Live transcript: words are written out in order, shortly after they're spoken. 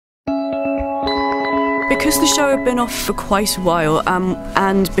Because the show had been off for quite a while,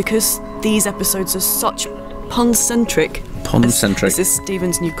 and because these episodes are such pun-centric. Pun-centric. This is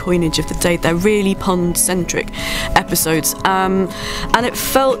Stephen's new coinage of the day. They're really pun-centric episodes, and it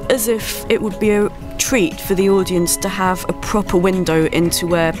felt as if it would be a treat for the audience to have a proper window into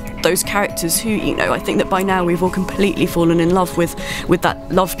where those characters who, you know, I think that by now we've all completely fallen in love with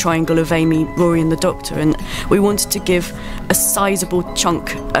that love triangle of Amy, Rory and the Doctor, and we wanted to give a sizable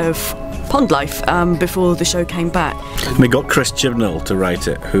chunk of pond life before the show came back. We got Chris Chibnall to write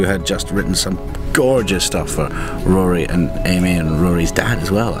it, who had just written some gorgeous stuff for Rory and Amy and Rory's dad as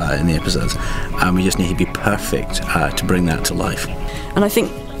well in the episodes, and we just need to be perfect to bring that to life. And I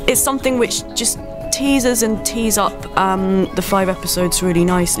think it's something which just teases and tees up the 5 episodes really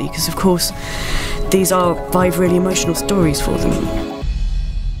nicely, because of course these are 5 really emotional stories for them.